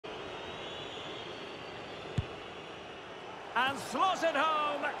And slots it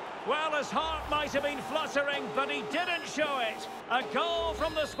home. Well, his heart might have been fluttering, but he didn't show it. A goal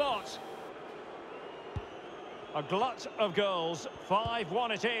from the spot. A glut of goals.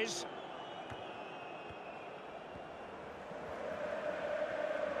 5-1 it is.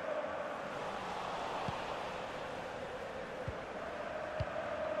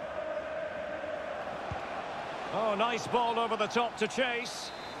 Oh, nice ball over the top to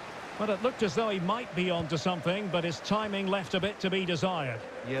Chase. But it looked as though he might be onto something, but his timing left a bit to be desired.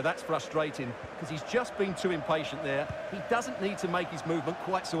 Yeah, that's frustrating, because he's just been too impatient there. He doesn't need to make his movement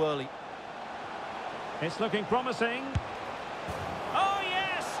quite so early. It's looking promising. Oh,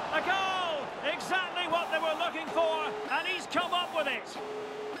 yes! A goal! Exactly what they were looking for, and he's come up with it.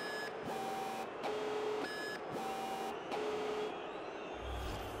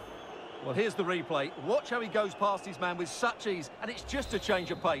 Well, here's the replay. Watch how he goes past his man with such ease, and it's just a change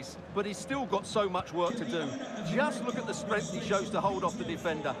of pace. But he's still got so much work to do. Just look at the strength he shows to hold off the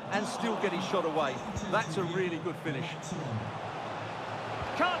defender and still get his shot away. That's a really good finish.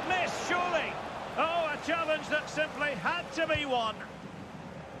 Can't miss, surely. Oh, a challenge that simply had to be won.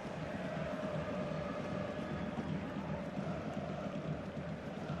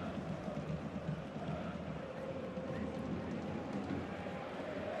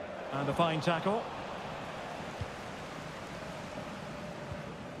 And a fine tackle.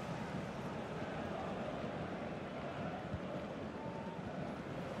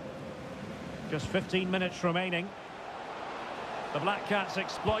 Just 15 minutes remaining. The Black Cats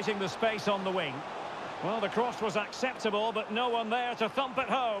exploiting the space on the wing. Well, the cross was acceptable, but no one there to thump it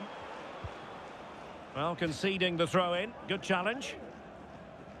home. Well, conceding the throw-in. Good challenge.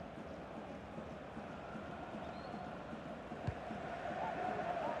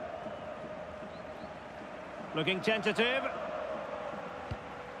 Looking tentative.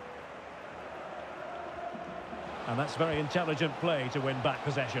 And that's very intelligent play to win back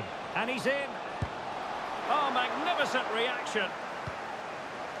possession. And he's in. Oh, magnificent reaction.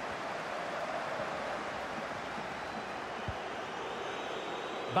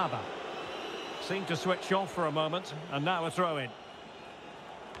 Baba. Seemed to switch off for a moment, and now a throw-in.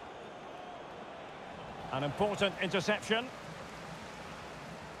 An important interception.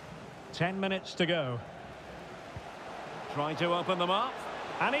 10 minutes to go. Trying to open them up,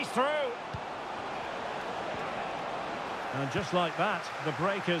 and he's through. And just like that, the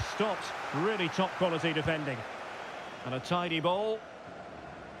break has stopped. Really top quality defending. And a tidy ball.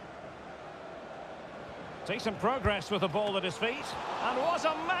 Decent progress with the ball at his feet. And what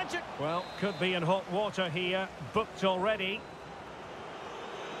a magic! Well, could be in hot water here. Booked already.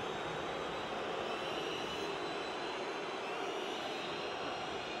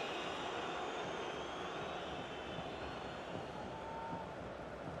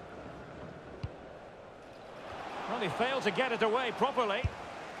 Well, he failed to get it away properly.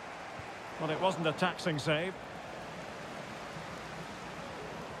 Well, it wasn't a taxing save.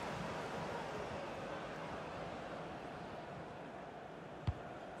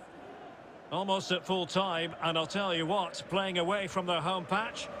 Almost at full time, and I'll tell you what, playing away from their home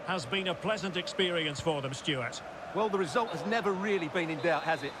patch has been a pleasant experience for them, Stuart. Well, the result has never really been in doubt,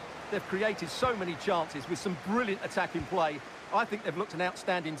 has it? They've created so many chances with some brilliant attacking play. I think they've looked an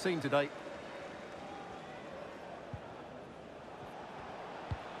outstanding team today.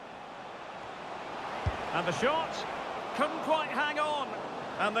 And the shot couldn't quite hang on.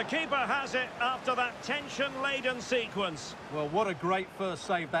 And the keeper has it after that tension-laden sequence. Well, what a great first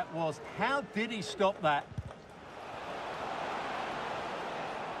save that was. How did he stop that?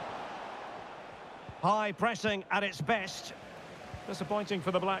 High pressing at its best. Disappointing for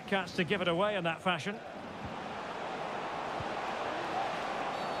the Black Cats to give it away in that fashion.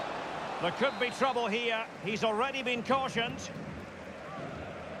 There could be trouble here. He's already been cautioned.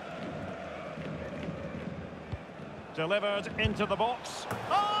 Delivered into the box.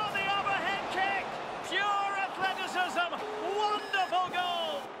 Oh, the overhead kick! Pure athleticism! Wonderful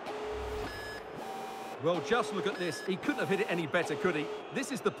goal! Well, just look at this. He couldn't have hit it any better, could he?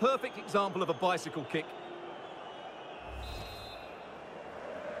 This is the perfect example of a bicycle kick.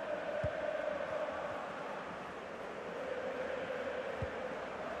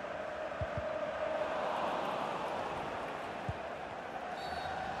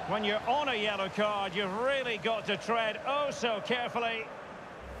 When you're on a yellow card, you've really got to tread oh so carefully.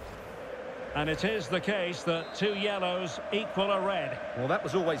 And it is the case that 2 yellows equal a red. Well, that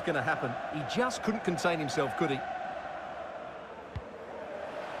was always going to happen. He just couldn't contain himself, could he?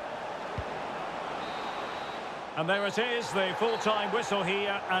 And there it is, the full-time whistle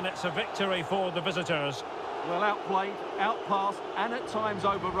here, and it's a victory for the visitors. Well, outplayed, outpassed, and at times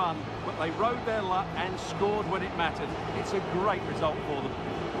overrun, but they rode their luck and scored when it mattered. It's a great result for them.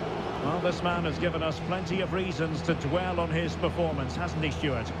 Well, this man has given us plenty of reasons to dwell on his performance, hasn't he,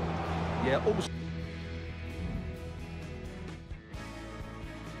 Stuart? Yeah, also...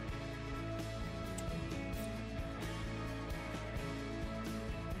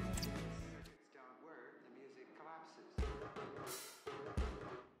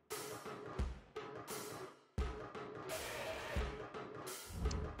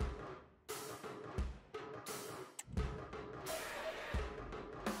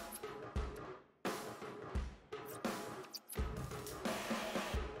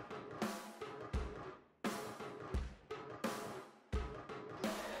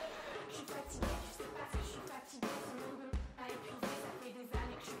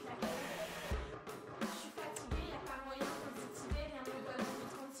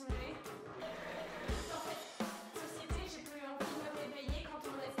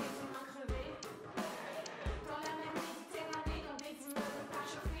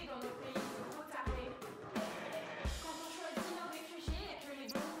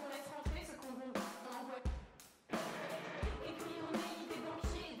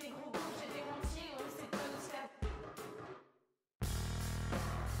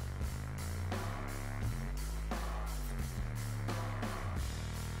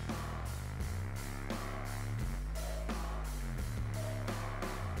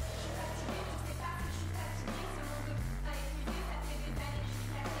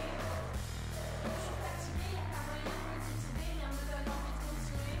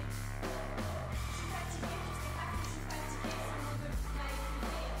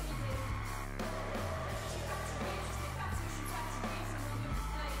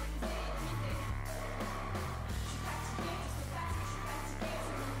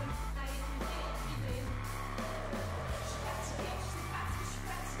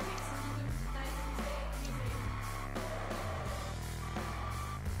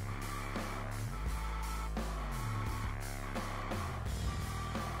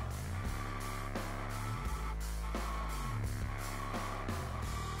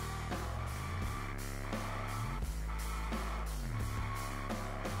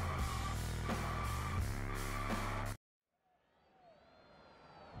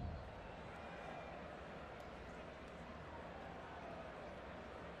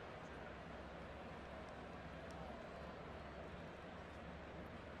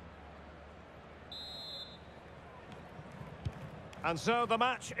 And so the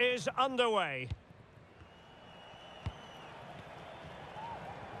match is underway.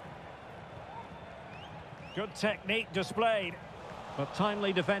 Good technique displayed, but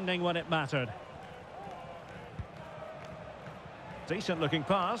timely defending when it mattered. Decent looking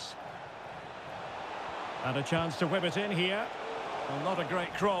pass. And a chance to whip it in here. Well, not a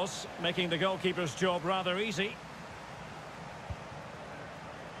great cross, making the goalkeeper's job rather easy.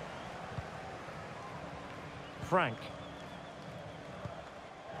 Frank.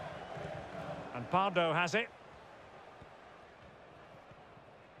 And Pardo has it.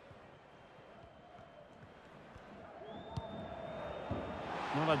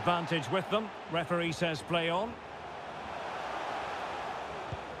 No advantage with them. Referee says play on.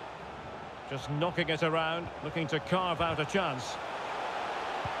 Just knocking it around, looking to carve out a chance.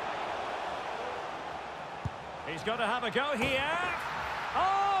 He's got to have a go here.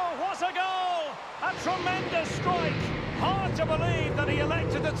 Oh, what a goal! A tremendous strike. Hard to believe that he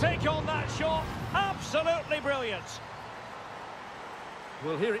elected to take on that shot. Absolutely brilliant.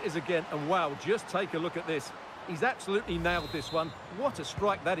 Well, here it is again, and wow, just take a look at this. He's absolutely nailed this one. What a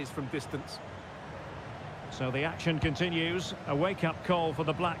strike that is from distance. So the action continues. A wake-up call for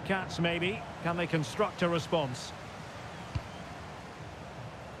the Black Cats, maybe. Can they construct a response?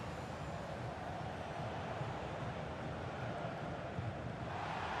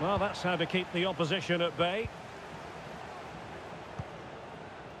 Well, that's how to keep the opposition at bay.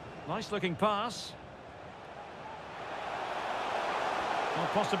 Nice-looking pass. Well,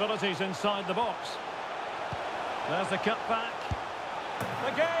 possibilities inside the box. There's the cutback.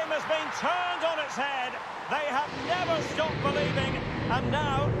 The game has been turned on its head. They have never stopped believing, and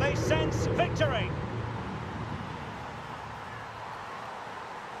now they sense victory.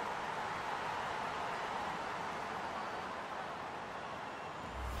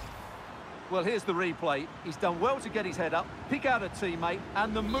 Well, here's the replay. He's done well to get his head up, pick out a teammate,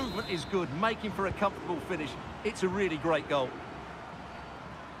 and the movement is good, making for a comfortable finish. It's a really great goal.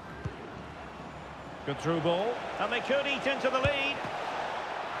 Good through ball, and they could eat into the lead.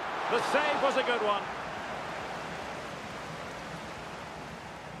 The save was a good one.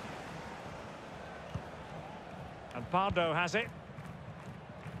 Pardo has it.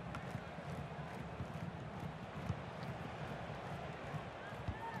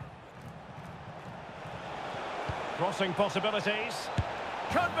 Crossing possibilities.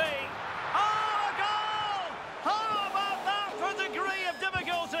 Could be. Oh, a goal! How about that for degree of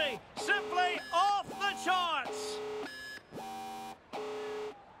difficulty? Simply off the charts.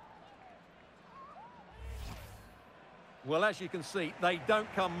 Well, as you can see, they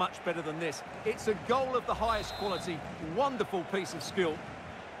don't come much better than this. It's a goal of the highest quality. Wonderful piece of skill.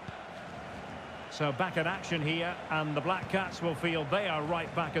 So back in action here, and the Black Cats will feel they are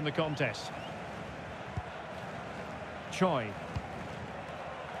right back in the contest. Choi.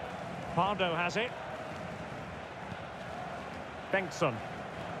 Pardo has it. Bengtsson.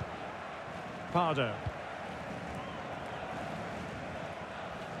 Pardo.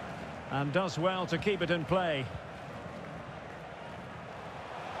 And does well to keep it in play.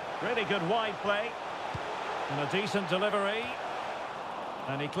 Really good wide play. And a decent delivery.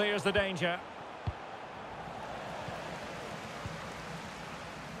 And he clears the danger.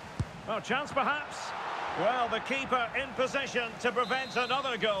 Oh, chance perhaps. Well, the keeper in position to prevent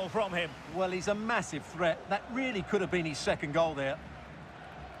another goal from him. Well, he's a massive threat. That really could have been his second goal there.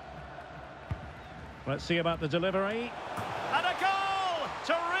 Let's see about the delivery. And a goal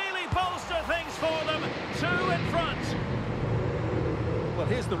to really bolster things for them. 2 in front. Well,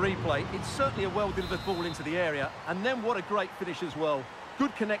 here's the replay. It's certainly a well-delivered ball into the area. And then what a great finish as well.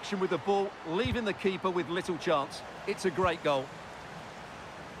 Good connection with the ball, leaving the keeper with little chance. It's a great goal.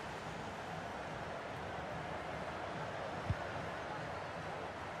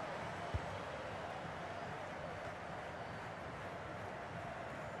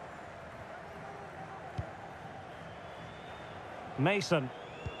 Mason.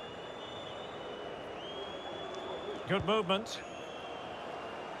 Good movement.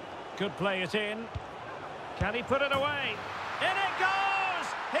 Could play it in. Can he put it away? In it goes!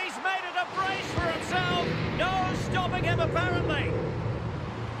 He's made it a brace for himself. No stopping him, apparently.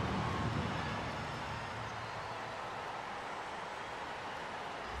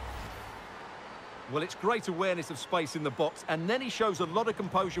 Well, it's great awareness of space in the box, and then he shows a lot of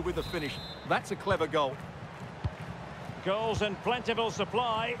composure with the finish. That's a clever goal. Goals in plentiful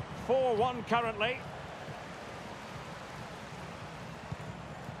supply. 4-1 currently.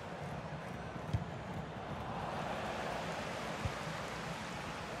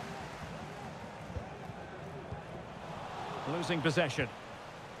 Losing possession.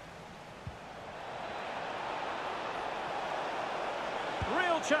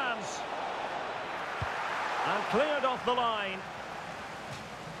 Real chance. And cleared off the line.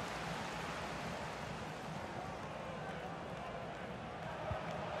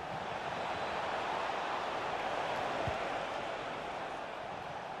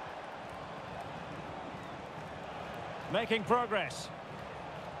 Making progress.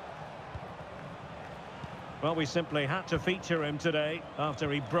 Well, we simply had to feature him today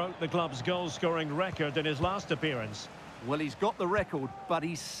after he broke the club's goal-scoring record in his last appearance. Well, he's got the record, but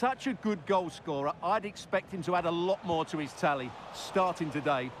he's such a good goal scorer. I'd expect him to add a lot more to his tally. Starting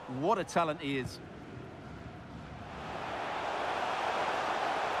today, what a talent he is.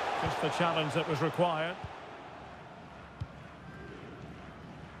 Just the challenge that was required.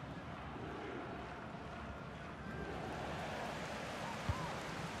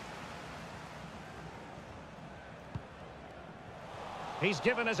 He's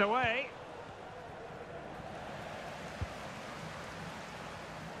given us away.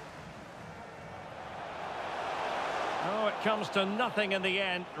 Oh, it comes to nothing in the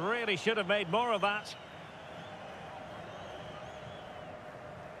end. Really should have made more of that.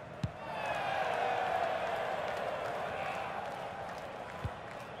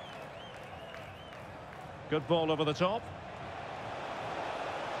 Good ball over the top.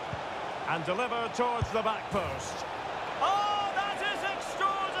 And delivered towards the back post. Oh, that is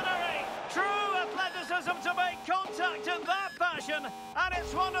extraordinary! True athleticism to make contact in that fashion, and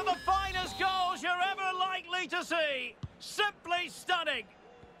it's one of the finest goals you're ever likely to see. Simply stunning.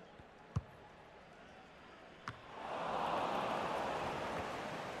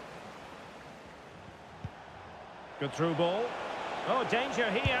 Good through ball. Oh,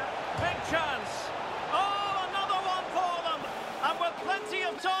 danger here. Big chance. Oh, another one for them. And with plenty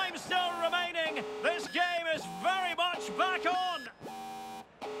of time still remaining, this game is very much back on.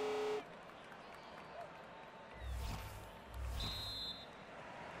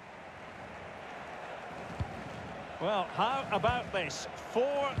 Well, how about this?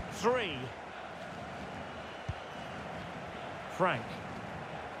 4-3. Frank.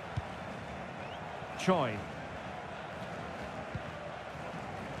 Choi.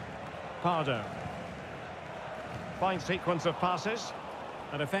 Pardo. Fine sequence of passes.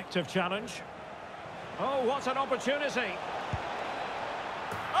 An effective challenge. Oh, what an opportunity.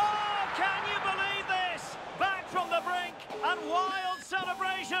 Oh, can you believe this? Back from the brink and wild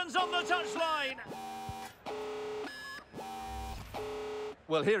celebrations on the touchline.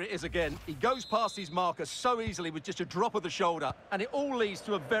 Well, here it is again. He goes past his marker so easily with just a drop of the shoulder, and it all leads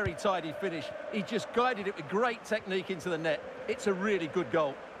to a very tidy finish. He just guided it with great technique into the net. It's a really good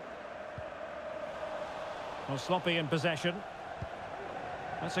goal. Well, sloppy in possession.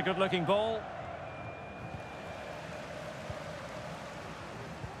 That's a good-looking ball.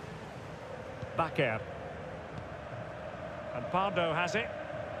 Bakker. And Pardo has it.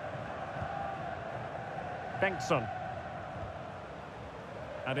 Bengtsson.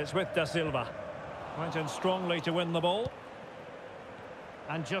 And it's with Da Silva. Went in strongly to win the ball.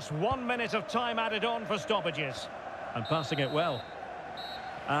 And just 1 minute of time added on for stoppages. And passing it well.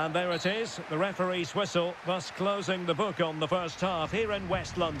 And there it is, the referee's whistle, thus closing the book on the first half here in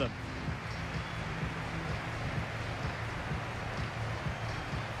West London.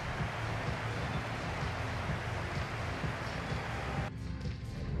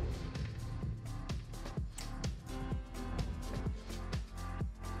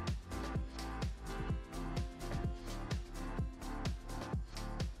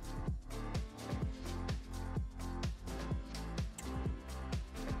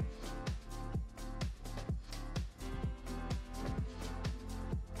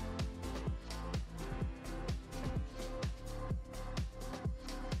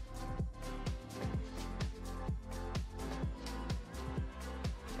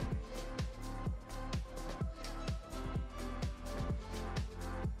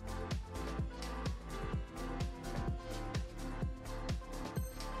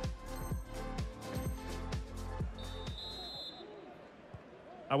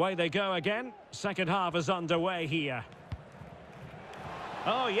 Away they go again. Second half is underway here.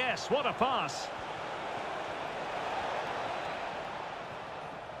 Oh yes, what a pass.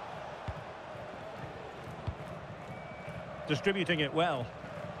 Distributing it well.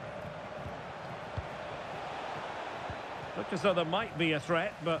 Looked as though there might be a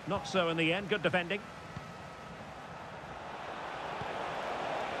threat, but not so in the end. Good defending.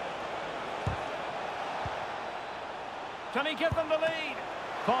 Can he give them the lead?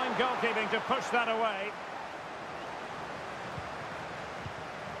 Fine goalkeeping to push that away.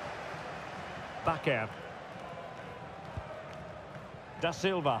 Bakker. Da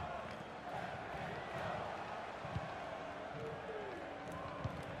Silva.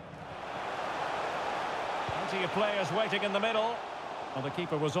 Plenty of players waiting in the middle. Well, the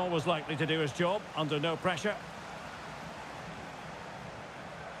keeper was always likely to do his job under no pressure.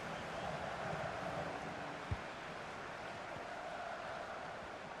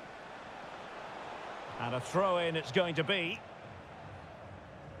 And a throw-in it's going to be.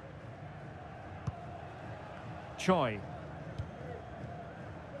 Choi.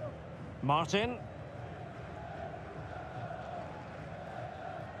 Martin.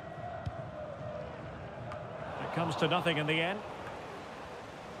 It comes to nothing in the end.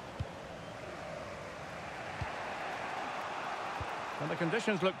 And the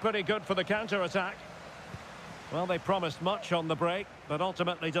conditions look pretty good for the counter-attack. Well, they promised much on the break, but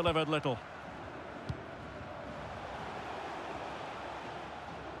ultimately delivered little.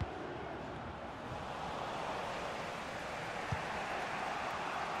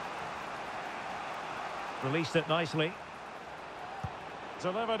 Released it nicely.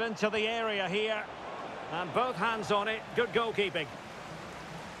 Delivered into the area here. And both hands on it. Good goalkeeping.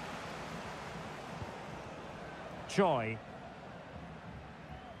 Choi.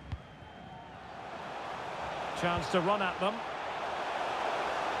 Chance to run at them.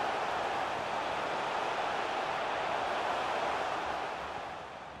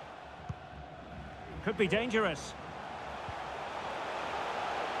 Could be dangerous.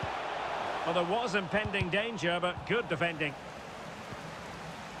 Well, there was impending danger, but good defending.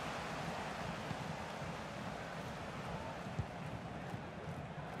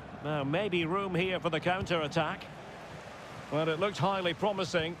 Now, maybe room here for the counter-attack. Well, it looked highly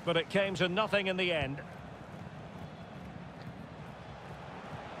promising, but it came to nothing in the end.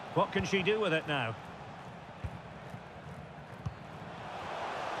 What can she do with it now?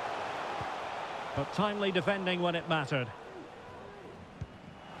 But timely defending when it mattered.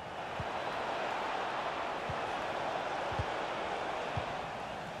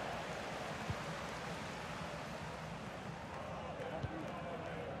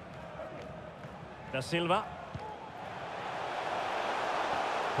 Da Silva.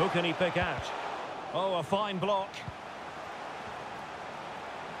 Who can he pick out? Oh, a fine block.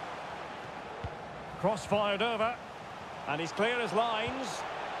 Cross fired over. And he's clear as lines.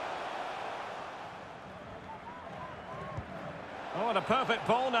 Oh, and a perfect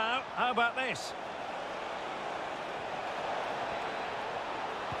ball now. How about this?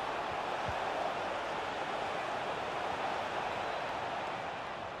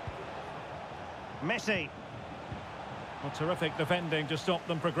 Messi. Well, terrific defending to stop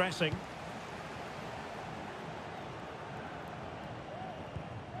them progressing.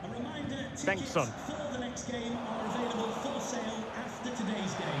 A reminder, tickets Bengtsson. for the next game are available for sale after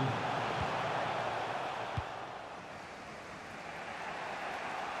today's game.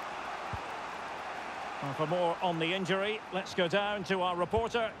 Well, for more on the injury, let's go down to our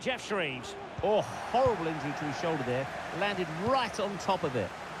reporter, Jeff Shreves. Oh, horrible injury to his shoulder there. Landed right on top of it.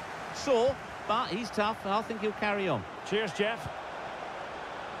 Sore, but he's tough. I think he'll carry on. Cheers, Jeff.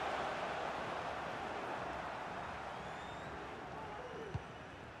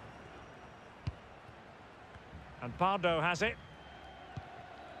 And Pardo has it.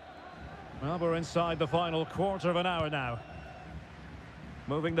 Well, we're inside the final quarter of an hour now.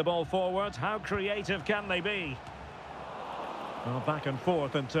 Moving the ball forward, how creative can they be? Well, back and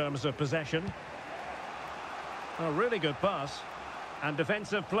forth in terms of possession. A really good pass. And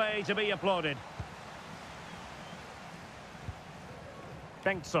defensive play to be applauded.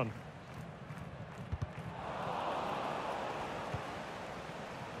 Bengtsson.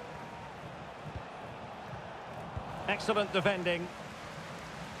 Excellent defending.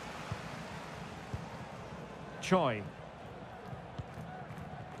 Choi.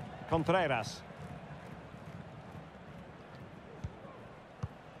 Contreras.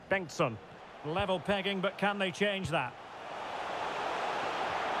 Bengtsson. Level pegging, but can they change that?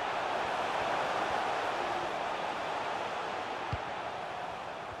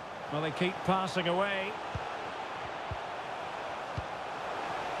 Well, they keep passing away.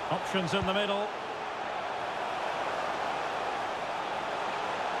 Options in the middle.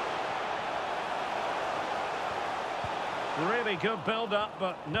 Really good build-up,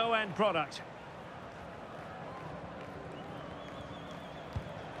 but no end product.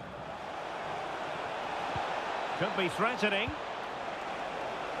 Could be threatening.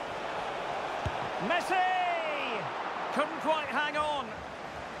 Messi! Couldn't quite hang on.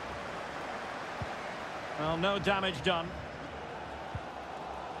 Well, no damage done.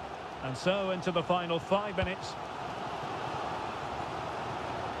 And so into the final 5 minutes.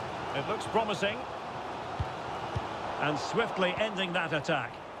 It looks promising. And swiftly ending that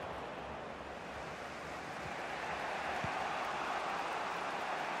attack.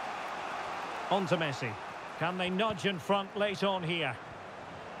 On to Messi. Can they nudge in front late on here?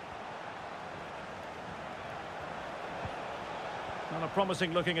 Not a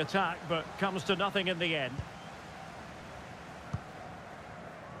promising looking attack, but comes to nothing in the end.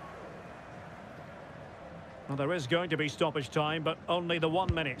 Well, there is going to be stoppage time, but only the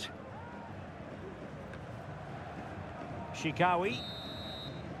 1 minute. Shikawi.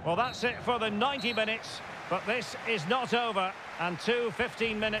 Well, that's it for the 90 minutes, but this is not over, and 2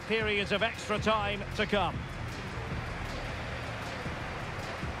 15-minute periods of extra time to come.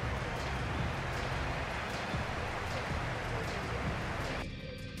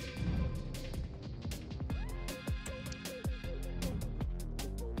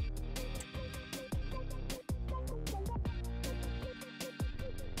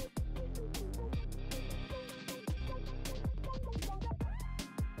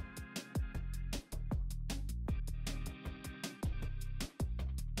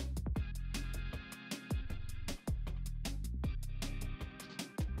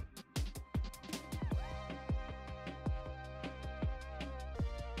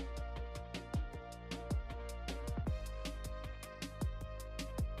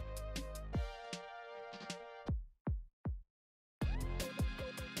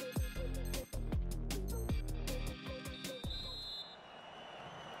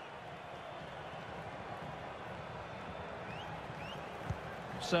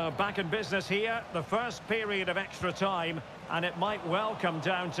 So back in business here, the first period of extra time, and it might well come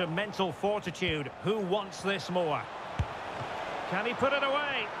down to mental fortitude. Who wants this more? Can he put it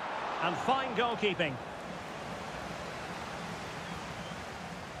away? And fine goalkeeping.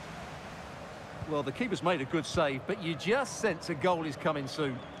 Well, the keeper's made a good save, but you just sense a goal is coming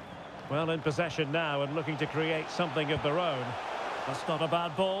soon. Well, in possession now and looking to create something of their own. That's not a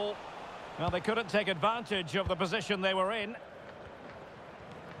bad ball. Well, they couldn't take advantage of the position they were in.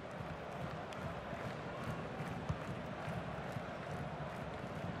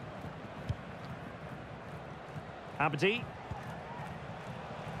 Abdi.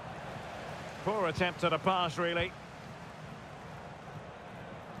 Poor attempt at a pass, really.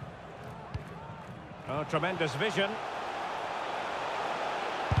 Oh, tremendous vision.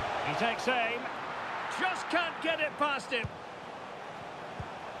 He takes aim. Just can't get it past him.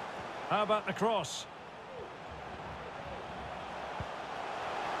 How about the cross?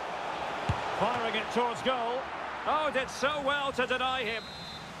 Firing it towards goal. Oh, did so well to deny him.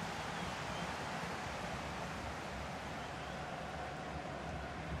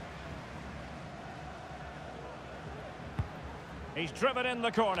 He's driven in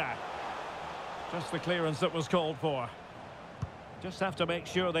the corner. Just the clearance that was called for. Just have to make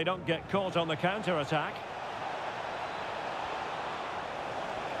sure they don't get caught on the counter-attack.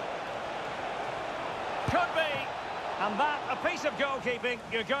 Could be. And that, a piece of goalkeeping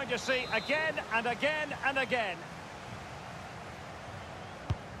you're going to see again and again and again.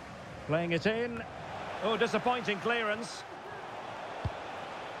 Playing it in. Oh, disappointing clearance.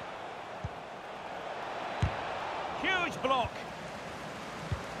 Huge block.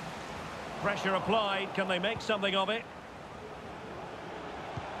 Pressure applied. Can they make something of it?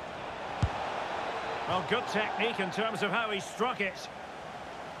 Well, good technique in terms of how he struck it.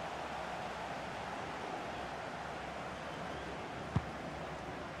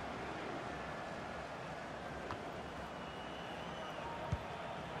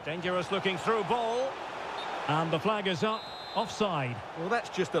 Dangerous looking through ball. And the flag is up. Offside. Well, that's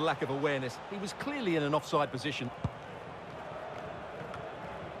just a lack of awareness. He was clearly in an offside position.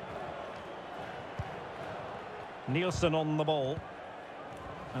 Nielsen on the ball.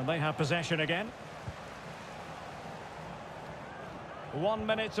 And they have possession again. 1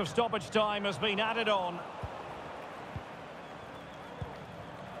 minute of stoppage time has been added on.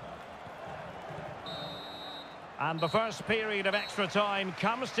 And the first period of extra time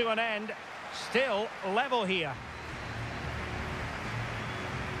comes to an end. Still level here.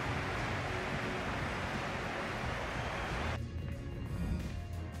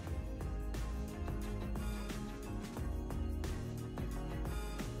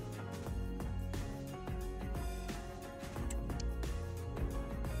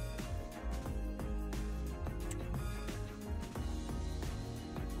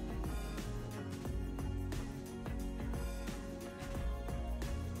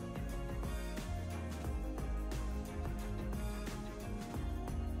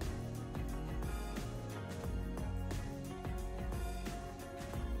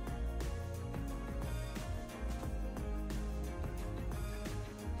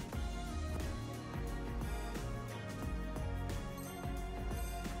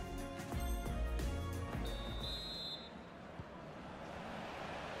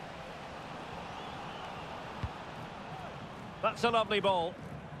 That's a lovely ball.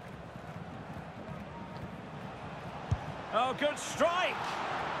 Oh, good strike!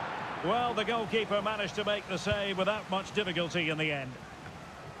 Well, the goalkeeper managed to make the save without much difficulty in the end.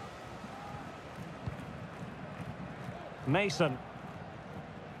 Mason.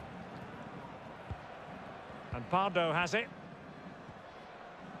 And Pardo has it.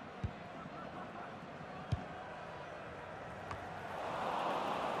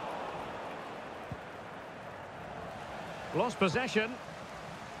 Lost possession.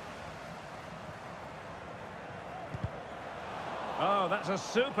 Oh, that's a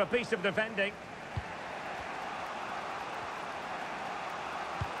super piece of defending.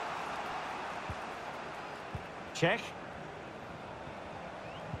 Check.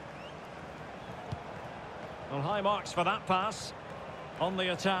 Well, high marks for that pass. On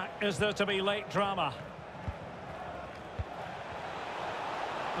the attack, is there to be late drama?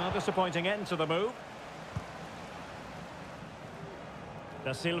 Well, disappointing end to the move.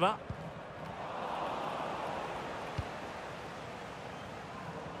 Da Silva.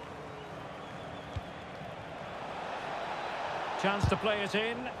 Chance to play it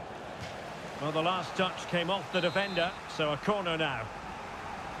in. Well, the last touch came off the defender, so a corner now.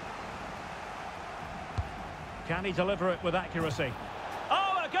 Can he deliver it with accuracy?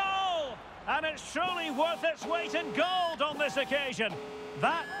 Oh, a goal! And it's truly worth its weight in gold on this occasion.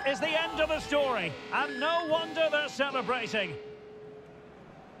 That is the end of the story, and no wonder they're celebrating.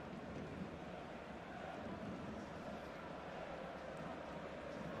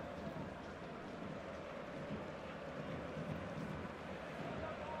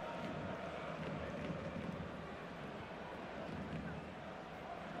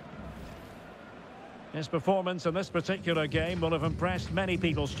 His performance in this particular game will have impressed many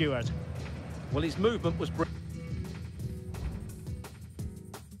people, Stuart. Well, his movement was brilliant.